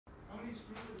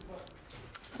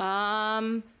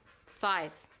5.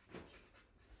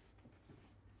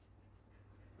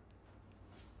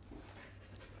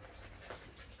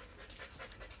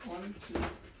 One, two, three.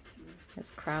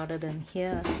 It's crowded in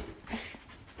here.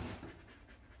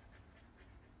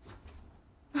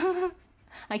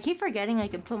 I keep forgetting I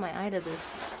can put my eye to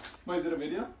this. Wait, is it a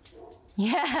video?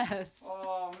 Yes.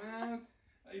 Oh man,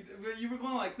 but you were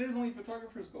going like this. Only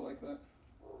photographers go like that.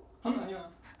 Yeah.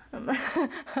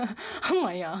 Oh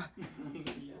my god.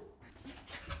 Yeah.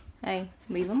 Hey,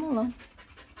 leave him alone.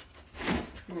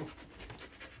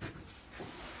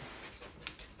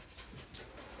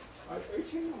 Are you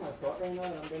changing my butt right now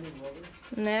and I'm bending over?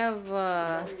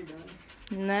 Never. What are you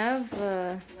doing?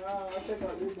 Never. No, I'll check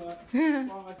out your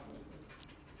butt.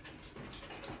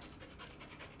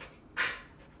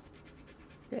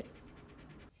 Good.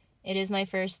 It is my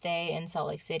first day in Salt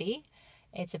Lake City.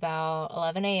 It's about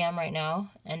 11 a.m. right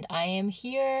now, and I am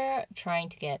here trying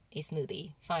to get a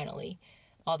smoothie, finally.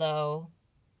 Although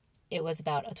it was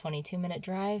about a 22-minute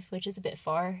drive, which is a bit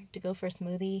far to go for a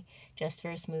smoothie, just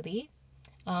for a smoothie.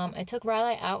 I took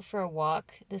Riley out for a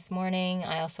walk this morning.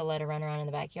 I also let her run around in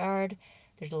the backyard.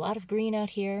 There's a lot of green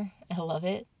out here. I love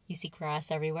it. You see grass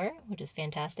everywhere, which is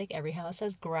fantastic. Every house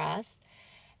has grass.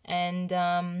 And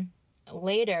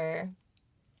later,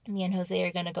 me and Jose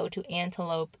are going to go to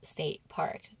Antelope State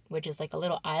Park, which is like a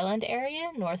little island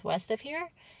area northwest of here.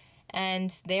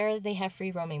 And there they have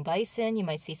free roaming bison. You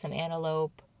might see some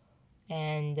antelope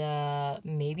and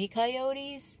maybe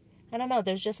coyotes. I don't know.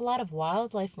 There's just a lot of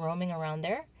wildlife roaming around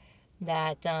there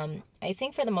that I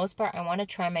think for the most part I want to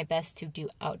try my best to do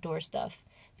outdoor stuff,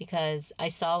 because I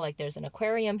saw like there's an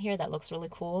aquarium here that looks really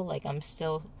cool. Like I'm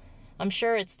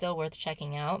sure it's still worth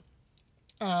checking out.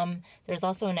 There's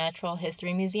also a natural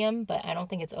history museum, but I don't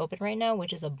think it's open right now,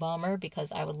 which is a bummer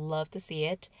because I would love to see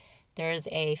it. There's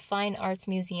a fine arts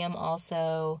museum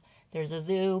also. There's a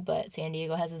zoo, but San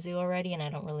Diego has a zoo already, and I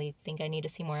don't really think I need to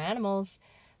see more animals.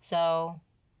 So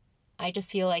I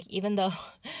just feel like even though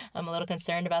I'm a little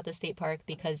concerned about the state park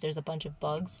because there's a bunch of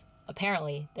bugs,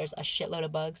 apparently there's a shitload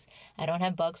of bugs. I don't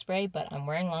have bug spray, but I'm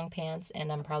wearing long pants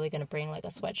and I'm probably going to bring like a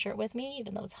sweatshirt with me,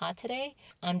 even though it's hot today.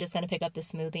 I'm just going to pick up the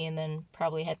smoothie and then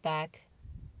probably head back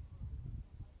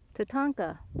to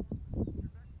Tonka.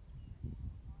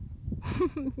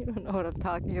 You don't know what I'm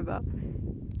talking about.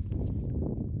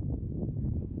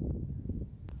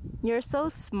 You're so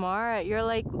smart. You're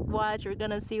like, watch, we're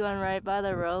gonna see one right by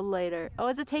the road later. Oh,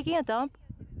 is it taking a dump?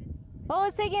 Oh,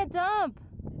 it's taking a dump!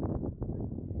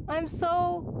 I'm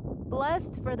so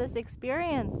blessed for this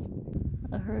experience.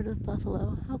 A herd of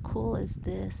buffalo. How cool is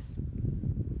this?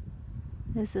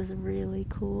 This is really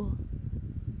cool.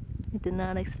 I did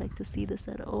not expect to see this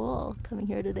at all coming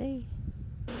here today.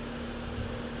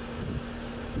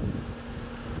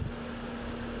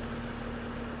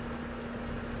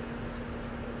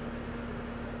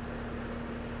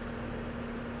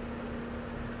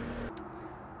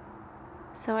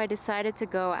 So I decided to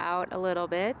go out a little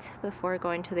bit before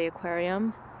going to the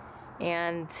aquarium,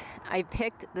 and I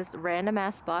picked this random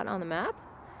ass spot on the map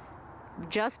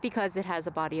just because it has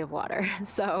a body of water.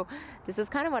 So this is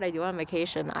kind of what I do on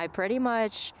vacation. I pretty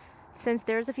much, since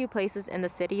there's a few places in the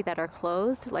city that are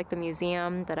closed, like the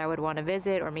museum that I would want to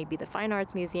visit, or maybe the Fine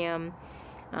Arts Museum,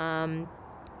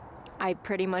 I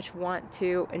pretty much want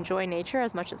to enjoy nature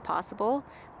as much as possible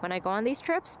when I go on these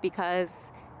trips,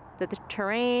 because the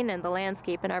terrain and the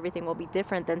landscape and everything will be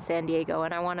different than San Diego,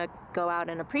 and I want to go out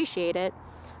and appreciate it.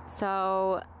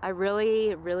 So I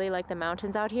really, really like the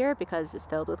mountains out here because it's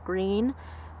filled with green.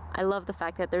 I love the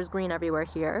fact that there's green everywhere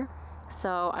here.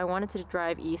 So I wanted to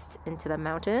drive east into the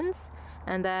mountains,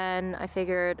 and then I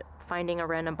figured finding a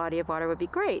random body of water would be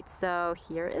great. So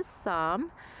here is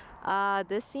some.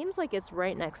 This seems like it's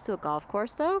right next to a golf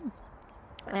course though,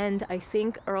 and I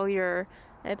think earlier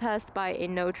I passed by a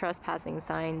no trespassing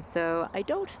sign, so I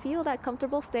don't feel that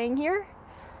comfortable staying here.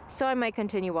 So I might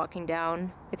continue walking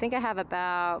down. I think I have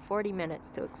about 40 minutes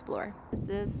to explore.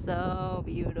 This is so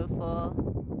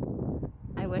beautiful.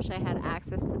 I wish I had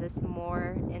access to this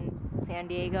more in San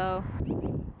Diego.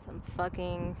 Some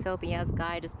fucking filthy ass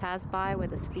guy just passed by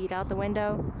with his feet out the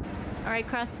window. All right,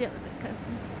 cross the...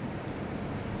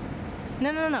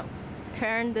 No.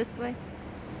 Turn this way.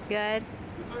 Good.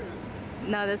 This way?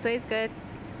 No, this way is good.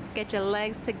 Get your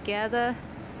legs together.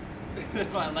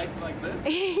 My legs like this?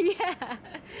 Yeah.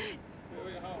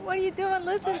 Wait, what are you doing?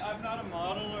 Listen. I'm not a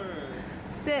model or...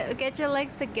 Sit. Get your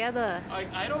legs together.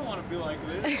 I don't want to be like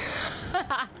this.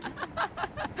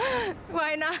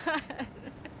 Why not?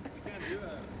 You can't do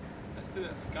that. I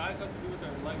said guys have to be with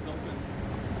their legs open.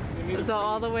 They need so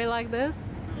all the way like this?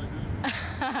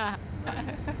 Like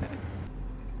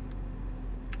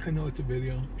this. I know it's a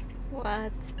video.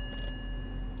 What?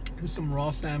 There's some raw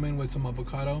salmon with some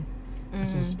avocado and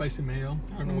some spicy mayo.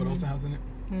 I don't know what else it has in it.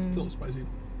 It's a little spicy.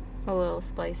 A little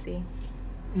spicy.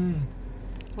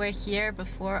 We're here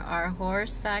before our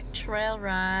horseback trail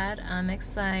ride. I'm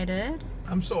excited.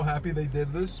 I'm so happy they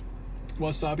did this.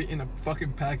 Wasabi in a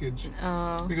fucking package.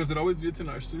 Oh. Because it always gets in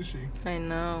our sushi. I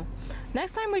know.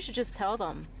 Next time we should just tell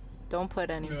them. Don't put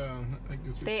any. Yeah, I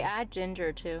guess we They should. add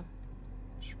ginger too.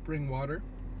 Spring water.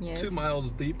 Yes. 2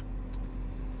 miles deep.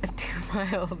 2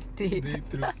 miles deep. Deep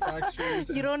through fractures.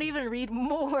 You don't even read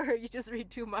more. You just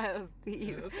read 2 miles deep.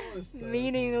 Yeah, that's all it says.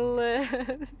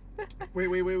 Meaningless.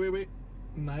 Wait.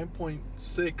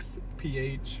 9.6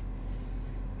 pH.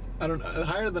 I don't know. The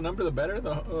higher the number, the better.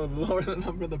 The lower the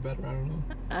number, the better. I don't know.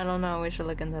 I don't know. We should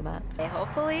look into that.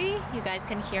 Hopefully, you guys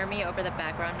can hear me over the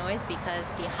background noise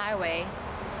because the highway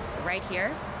is right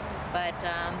here. But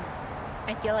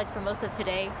I feel like for most of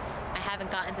today, I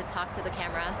haven't gotten to talk to the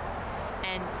camera.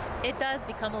 And it does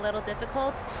become a little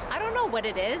difficult. I don't know what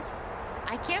it is.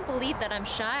 I can't believe that I'm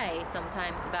shy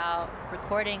sometimes about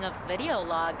recording a video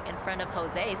log in front of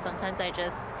Jose. Sometimes I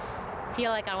just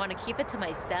feel like I want to keep it to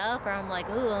myself, or I'm like,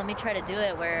 ooh, let me try to do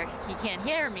it where he can't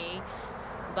hear me.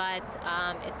 But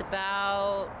it's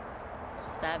about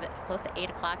close to 8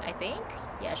 o'clock, I think.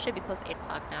 Yeah, it should be close to 8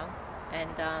 o'clock now.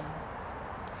 And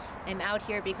I'm out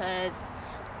here because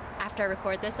after I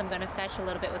record this, I'm going to fetch a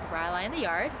little bit with Riley in the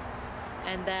yard.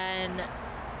 And then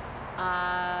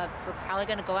we're probably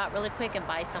going to go out really quick and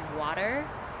buy some water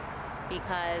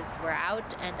because we're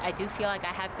out. And I do feel like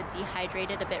I have been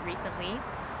dehydrated a bit recently.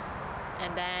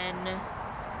 And then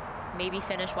maybe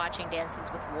finish watching Dances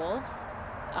with Wolves.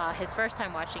 His first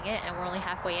time watching it, and we're only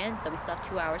halfway in, so we still have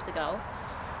 2 hours to go.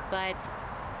 But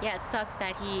yeah, it sucks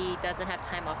that he doesn't have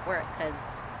time off work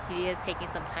because he is taking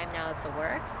some time now to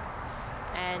work.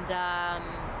 And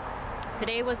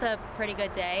today was a pretty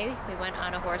good day. We went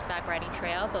on a horseback riding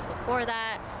trail, but before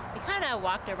that, we kind of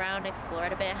walked around,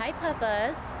 explored a bit. Hi,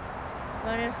 Puppas. You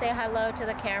want to say hello to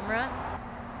the camera?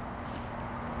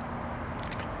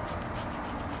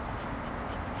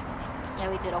 Yeah,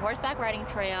 we did a horseback riding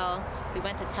trail. We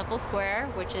went to Temple Square,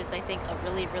 which is, I think, a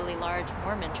really, really large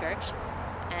Mormon church.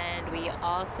 And we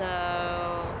also,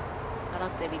 what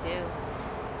else did we do?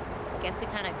 I guess we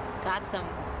kind of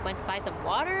went to buy some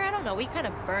water. I don't know. We kind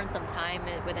of burned some time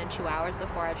within 2 hours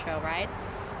before our trail ride.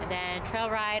 And then trail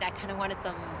ride, I kind of wanted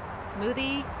some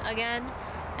smoothie again.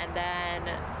 And then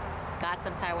got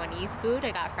some Taiwanese food. I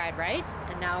got fried rice.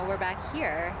 And now we're back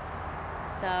here.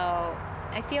 So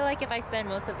I feel like if I spend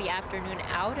most of the afternoon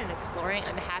out and exploring,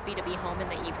 I'm happy to be home in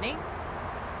the evening.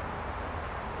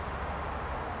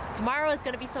 Tomorrow is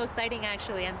going to be so exciting,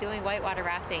 actually. I'm doing whitewater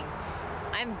rafting.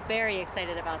 I'm very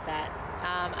excited about that.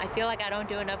 I feel like I don't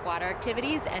do enough water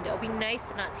activities, and it'll be nice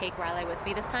to not take Riley with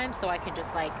me this time so I can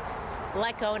just like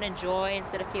let go and enjoy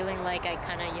instead of feeling like I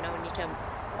kind of, need to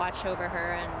watch over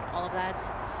her and all of that.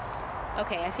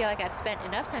 Okay, I feel like I've spent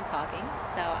enough time talking,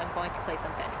 so I'm going to play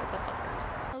some fetch with the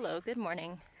puppers. Hello, good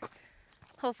morning.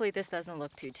 Hopefully this doesn't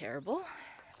look too terrible,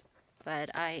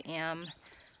 but I am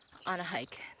on a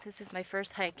hike. This is my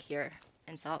first hike here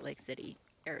in Salt Lake City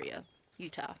area,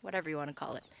 Utah, whatever you want to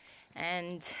call it.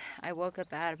 And I woke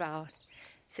up at about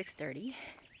 6:30.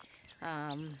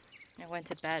 I went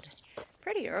to bed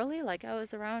pretty early, like I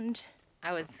was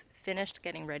finished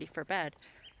getting ready for bed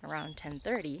around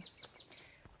 10:30.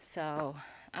 So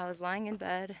I was lying in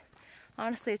bed.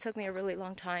 Honestly, it took me a really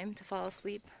long time to fall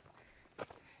asleep,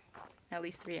 at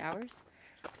least 3 hours.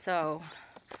 So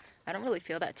I don't really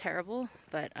feel that terrible,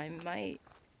 but I might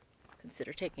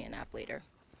consider taking a nap later.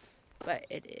 But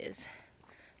it is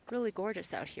really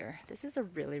gorgeous out here. This is a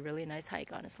really, really nice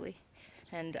hike, honestly.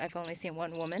 And I've only seen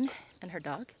one woman and her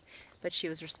dog, but she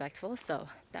was respectful, so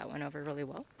that went over really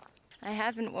well. I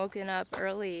haven't woken up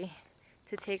early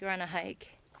to take her on a hike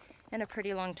in a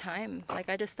pretty long time. Like,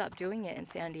 I just stopped doing it in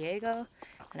San Diego,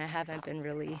 and I haven't been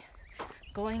really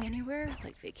going anywhere,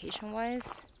 like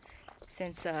vacation-wise,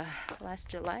 since last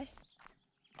July.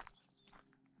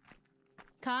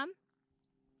 Come.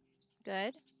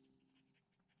 Good.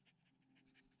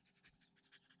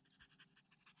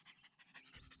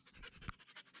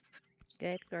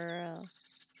 Good girl.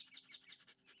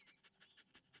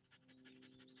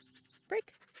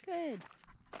 Break. Good.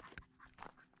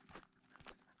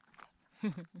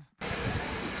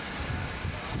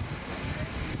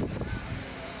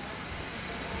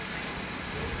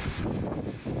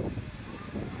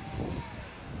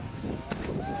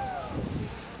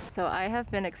 So I have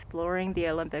been exploring the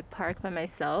Olympic Park by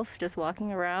myself, just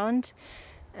walking around,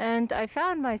 and I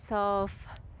found myself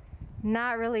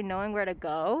not really knowing where to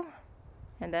go.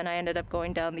 And then I ended up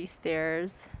going down these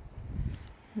stairs.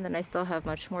 And then I still have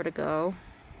much more to go.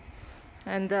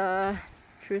 And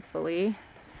truthfully,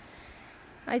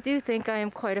 I do think I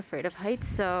am quite afraid of heights,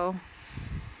 so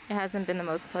it hasn't been the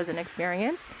most pleasant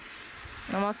experience.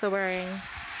 And I'm also wearing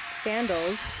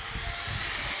sandals.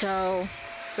 So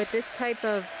with this type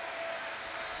of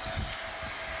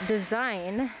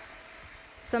design,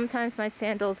 sometimes my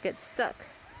sandals get stuck.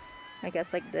 I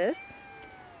guess like this.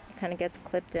 It kind of gets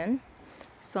clipped in.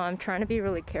 So I'm trying to be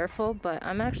really careful, but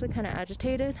I'm actually kind of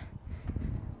agitated.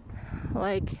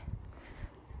 Like,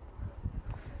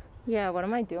 yeah, what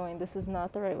am I doing? This is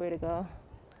not the right way to go.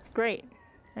 Great.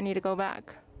 I need to go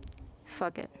back.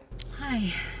 Fuck it.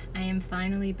 Hi, I am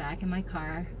finally back in my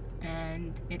car,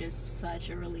 and it is such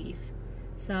a relief.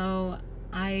 So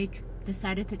I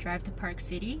decided to drive to Park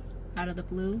City out of the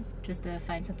blue just to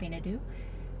find something to do.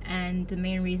 And the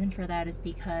main reason for that is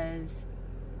because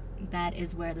that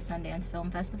is where the Sundance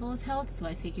Film Festival is held, so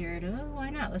I figured, oh, why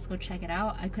not? Let's go check it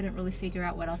out. I couldn't really figure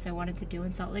out what else I wanted to do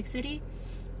in Salt Lake City.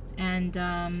 And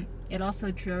it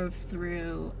also drove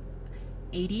through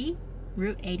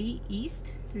Route 80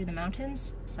 East through the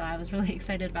mountains, so I was really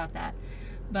excited about that.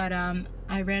 But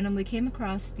I randomly came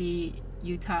across the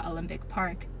Utah Olympic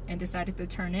Park and decided to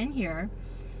turn in here,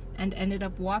 and ended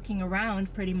up walking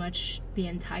around pretty much the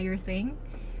entire thing,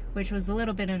 which was a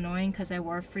little bit annoying because I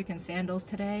wore freaking sandals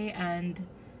today, and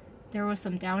there were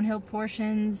some downhill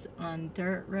portions on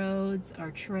dirt roads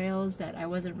or trails that I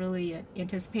wasn't really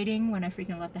anticipating when I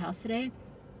freaking left the house today.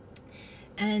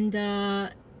 And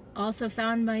also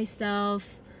found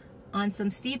myself on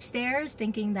some steep stairs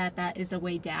thinking that that is the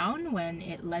way down when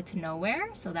it led to nowhere.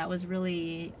 So that was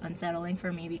really unsettling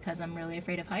for me because I'm really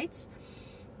afraid of heights.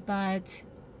 But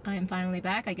I'm finally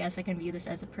back. I guess I can view this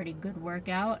as a pretty good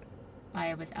workout.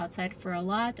 I was outside for a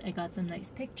lot. I got some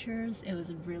nice pictures. It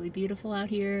was really beautiful out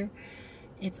here.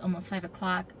 It's almost 5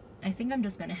 o'clock. I think I'm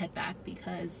just gonna head back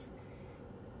because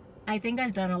I think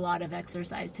I've done a lot of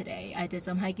exercise today. I did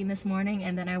some hiking this morning,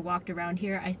 and then I walked around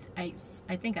here. I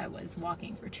think I was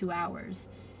walking for 2 hours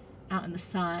out in the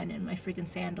sun in my freaking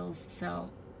sandals, so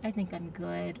I think I'm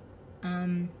good.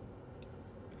 I've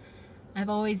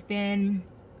always been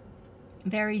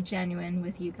very genuine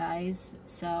with you guys,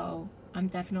 so I'm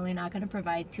definitely not going to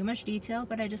provide too much detail,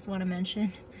 but I just want to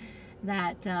mention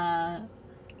that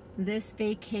this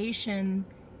vacation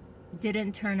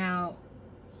didn't turn out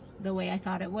the way I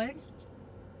thought it would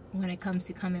when it comes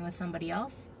to coming with somebody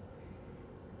else.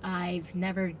 I've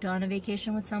never done a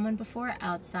vacation with someone before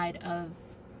outside of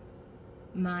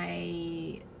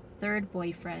my third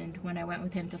boyfriend when I went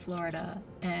with him to Florida,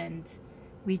 and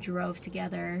we drove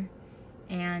together.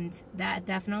 And that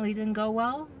definitely didn't go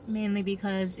well, mainly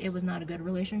because it was not a good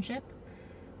relationship.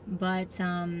 But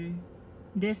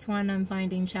this one I'm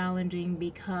finding challenging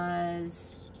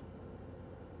because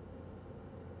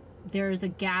there's a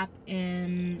gap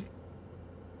in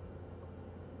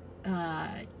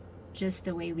just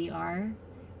the way we are.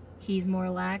 He's more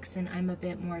lax and I'm a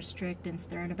bit more strict and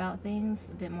stern about things,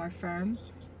 a bit more firm.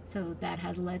 So that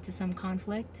has led to some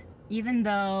conflict. Even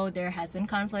though there has been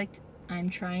conflict, I'm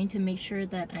trying to make sure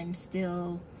that I'm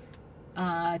still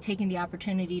taking the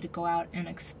opportunity to go out and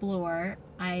explore.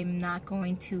 I'm not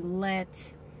going to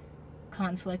let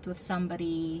conflict with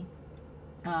somebody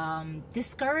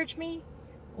discourage me,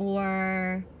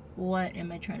 or what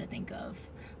am I trying to think of?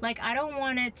 Like, I don't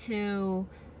want it to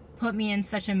put me in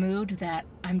such a mood that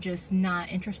I'm just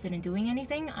not interested in doing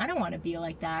anything. I don't want to be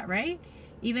like that, right?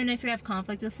 Even if you have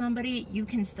conflict with somebody, you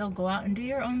can still go out and do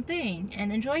your own thing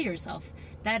and enjoy yourself.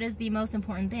 That is the most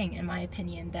important thing, in my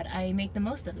opinion, that I make the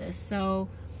most of this. So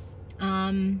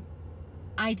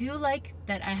I do like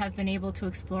that I have been able to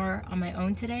explore on my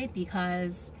own today,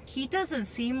 because he doesn't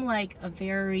seem like a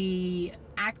very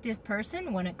active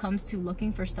person when it comes to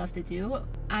looking for stuff to do.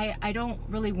 I don't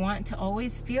really want to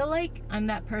always feel like I'm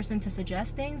that person to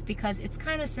suggest things, because it's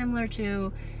kind of similar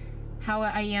to how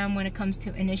I am when it comes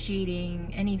to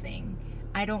initiating anything.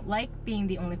 I don't like being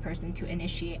the only person to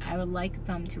initiate. I would like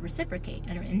them to reciprocate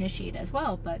and initiate as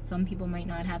well, but some people might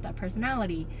not have that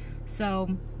personality.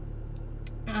 So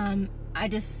I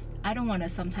don't want to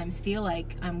sometimes feel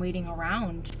like I'm waiting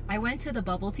around. I went to the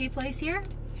bubble tea place here.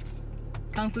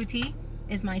 Kung Fu Tea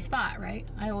is my spot, right?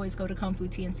 I always go to Kung Fu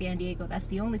Tea in San Diego. That's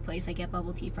the only place I get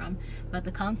bubble tea from. But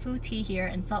the Kung Fu Tea here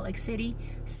in Salt Lake City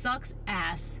sucks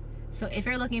ass. So if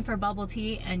you're looking for bubble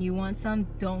tea and you want some,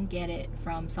 don't get it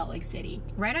from Salt Lake City.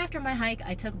 Right after my hike,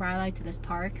 I took Riley to this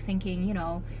park thinking, you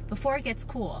know, before it gets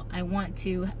cool, I want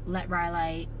to let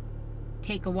Riley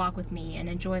take a walk with me and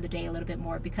enjoy the day a little bit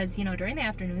more, because you know, during the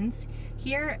afternoons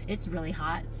here it's really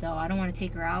hot, so I don't want to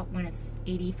take her out when it's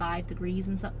 85 degrees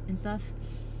and stuff.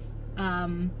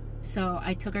 So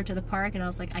I took her to the park, and I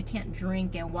was like, I can't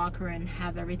drink and walk her and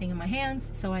have everything in my hands,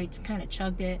 so I kind of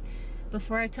chugged it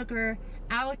before I took her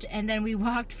out. And then we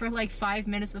walked for like 5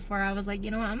 minutes before I was like, you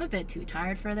know what, I'm a bit too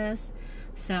tired for this.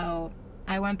 So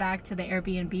I went back to the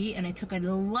Airbnb and I took a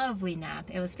lovely nap.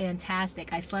 It was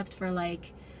fantastic. I slept for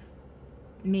like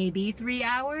maybe 3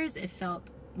 hours. It felt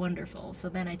wonderful. So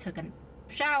then I took a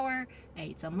shower, I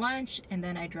ate some lunch, and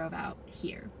then I drove out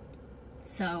here.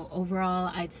 So overall,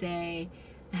 I'd say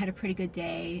I had a pretty good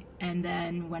day. And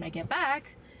then when I get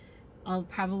back, I'll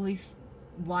probably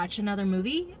watch another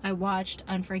movie. I watched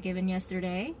Unforgiven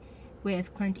yesterday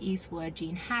with Clint Eastwood,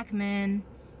 Gene Hackman,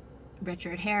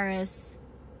 Richard Harris,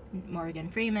 Morgan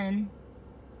Freeman.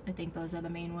 I think those are the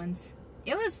main ones.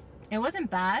 It wasn't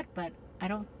bad, but I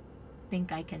don't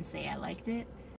think I can say I liked it.